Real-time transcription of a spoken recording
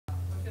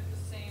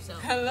So.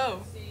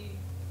 Hello.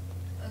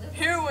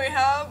 Here we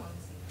have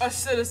a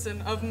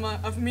citizen of me.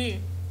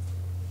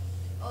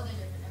 Oh, they're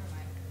different. Never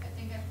mind. I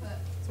think I put.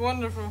 It's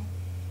wonderful.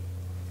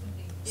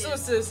 So,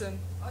 citizen,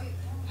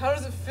 how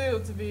does it feel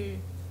to be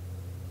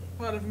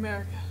part of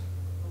America?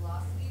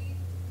 Velocity.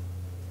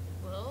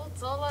 Well,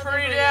 it's all about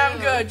Pretty damn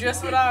good,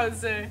 just what I would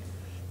say.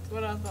 That's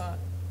what I thought.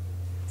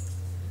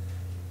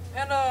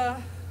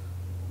 And,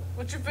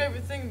 what's your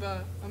favorite thing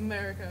about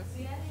America?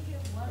 See, I didn't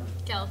get one.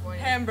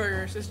 California.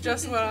 Hamburgers, it's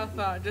just what I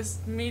thought.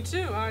 Just me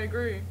too, I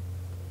agree.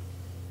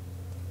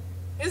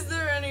 Is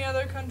there any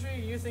other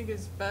country you think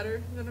is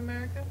better than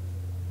America?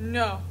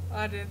 No,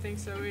 I didn't think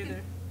so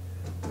either.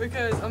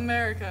 Because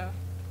America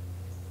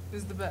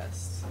is the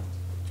best.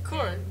 Of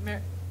course.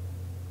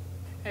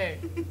 Hey,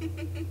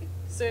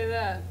 say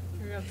that.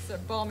 We're going to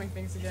start bombing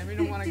things again. We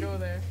don't want to go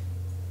there.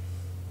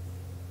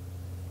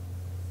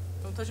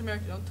 Don't touch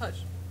America. Don't touch.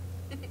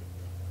 You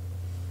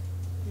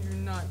do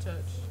not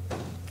touch. Oh,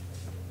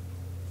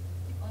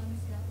 let me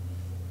see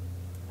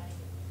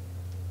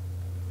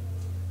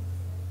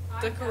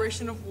that.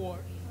 Declaration of war.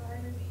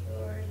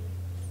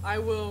 I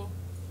will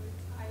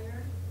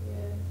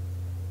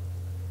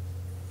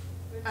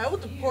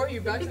deport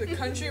you back to the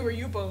country where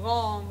you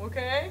belong,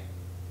 okay?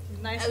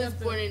 Nice I was enough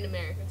to- born in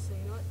America, so you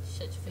know what?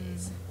 Shut your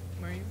face.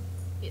 Were you?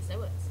 Yes, I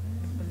was.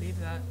 I believe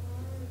that.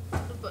 I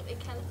was born in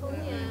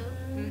California.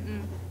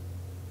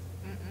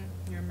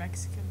 You're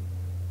Mexican.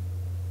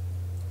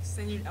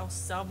 Send you to El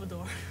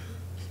Salvador.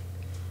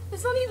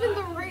 It's not even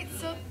the right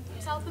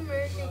South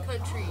American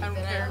country I don't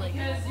that care. I like.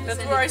 That's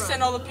descended where I from.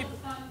 send all the people.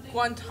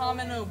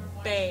 Guantanamo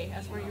Bay.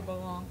 That's where you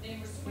belong.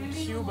 In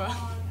Cuba.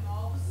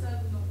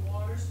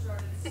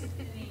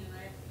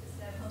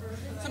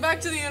 So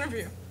back to the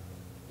interview.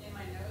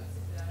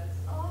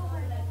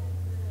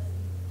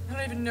 I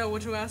don't even know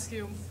what to ask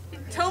you.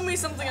 Tell me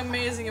something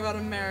amazing about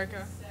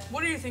America.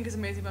 What do you think is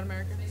amazing about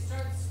America?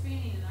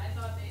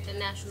 The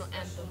national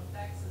anthem.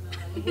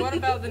 What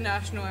about the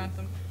national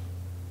anthem?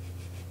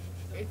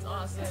 It's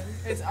awesome.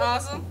 It's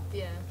awesome.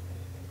 Yeah.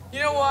 You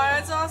know why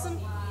it's awesome?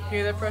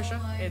 Hear that pressure?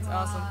 It's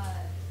awesome.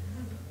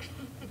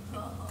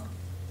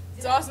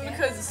 It's awesome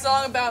because it's a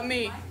song about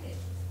me.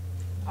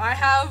 I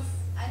have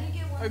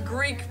a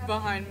Greek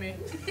behind me.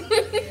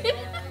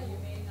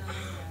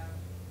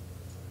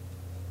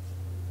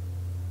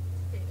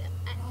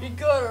 Be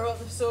good or else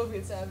the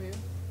Soviets have you.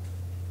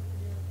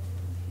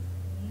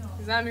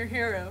 Because I'm your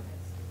hero.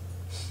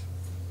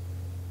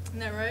 Isn't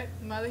that right?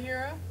 Am I the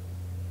hero?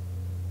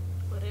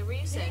 Whatever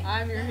you say.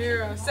 I'm your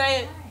hero.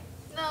 Say it.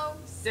 No.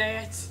 Say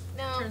it.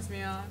 No. Turns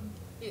me on.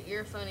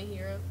 You're a funny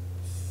hero.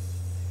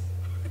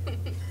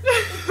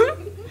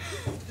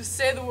 Just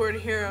say the word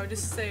hero.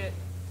 Just say it.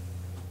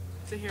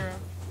 It's a hero.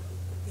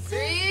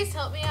 Please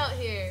help me out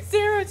here.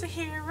 Zero to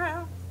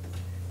hero.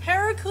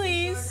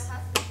 Heracles.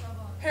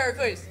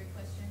 Heracles.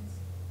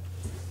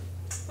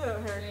 Hello,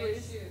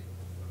 Heracles.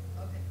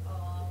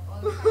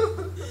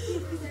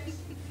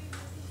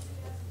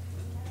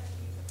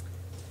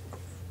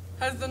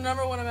 Has the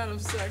 #1 amount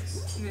of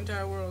sex in the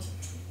entire world.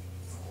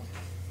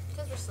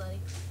 Because we're slutty.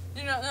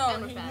 You know,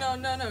 And we're fat.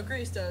 no,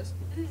 Greece does.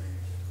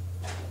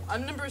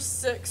 I'm number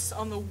 6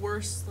 on the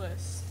worst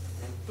list.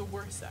 The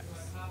worst sex.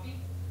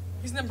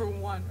 He's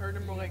 #1, or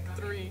number like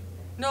 3.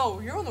 No,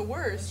 you're on the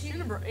worst. You're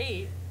number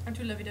 8. I'm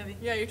too lovey-dovey.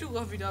 Yeah, you're too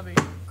lovey-dovey.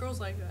 Girls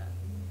like that.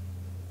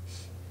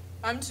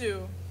 I'm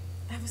too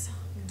That was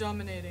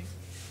dominating.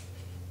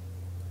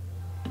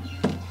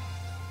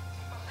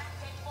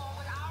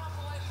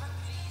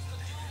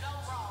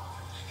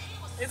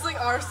 It's like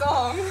our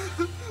song.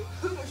 We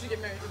should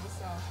get married to this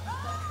song.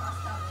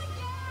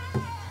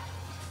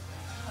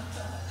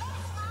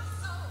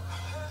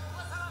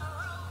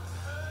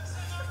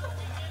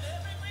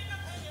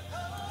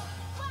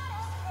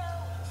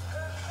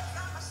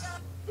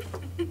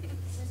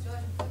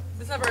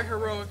 That's not very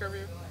heroic of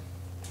you.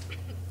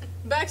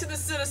 Back to the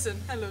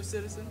citizen. Hello,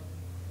 citizen.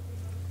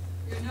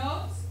 Your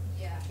notes?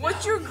 Yeah.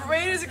 What's your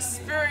greatest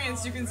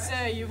experience you can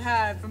say you've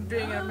had from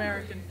being an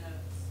American?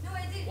 No,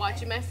 I did.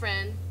 Watching my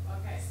friend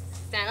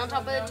stand on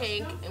top of the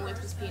tank and whip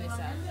his penis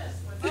out.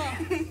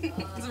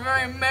 It's a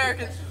very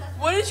American.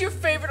 What is your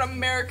favorite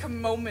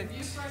American moment?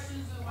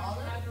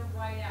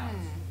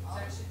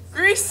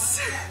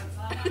 Greece.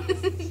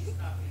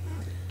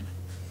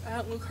 I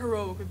don't look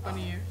heroic with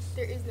bunny ears.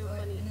 There is no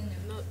funny,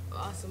 no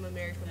awesome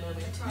American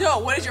moment. No,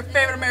 what is your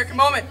favorite American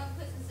moment?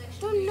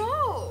 Don't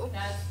know.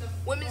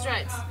 Women's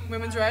rights.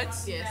 Women's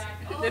rights? Yes.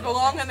 They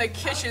belong in the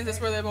kitchens, that's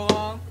where they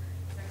belong.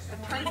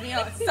 It turns me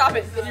on. Stop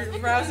it, you're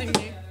rousing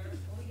me.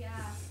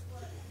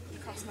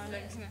 Cross my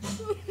legs now.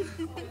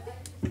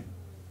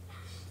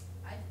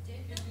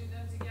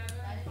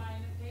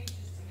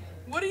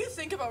 What do you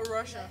think about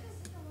Russia?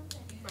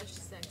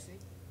 Russia's sexy.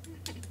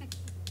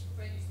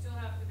 But you still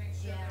have to make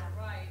sure they're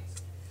right.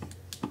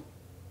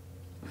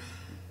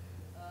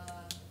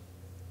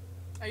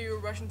 Are you a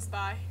Russian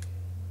spy?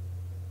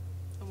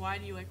 And why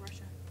do you like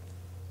Russia?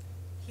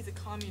 He's a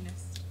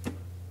communist.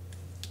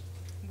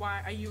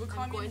 Why are you a I'm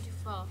going communist? to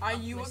fall. Are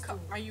off you my a stool.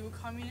 are you a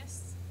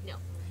communist? No.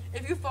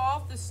 If you fall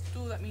off the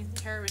stool, that means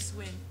terrorists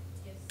win.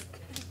 Yes.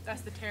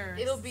 That's the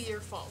terrorist. It'll be your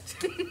fault.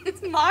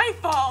 It's my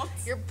fault.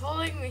 You're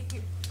pulling me.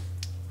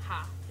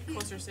 Ha. Get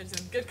closer,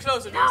 citizen. Get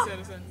closer, No.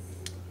 citizen.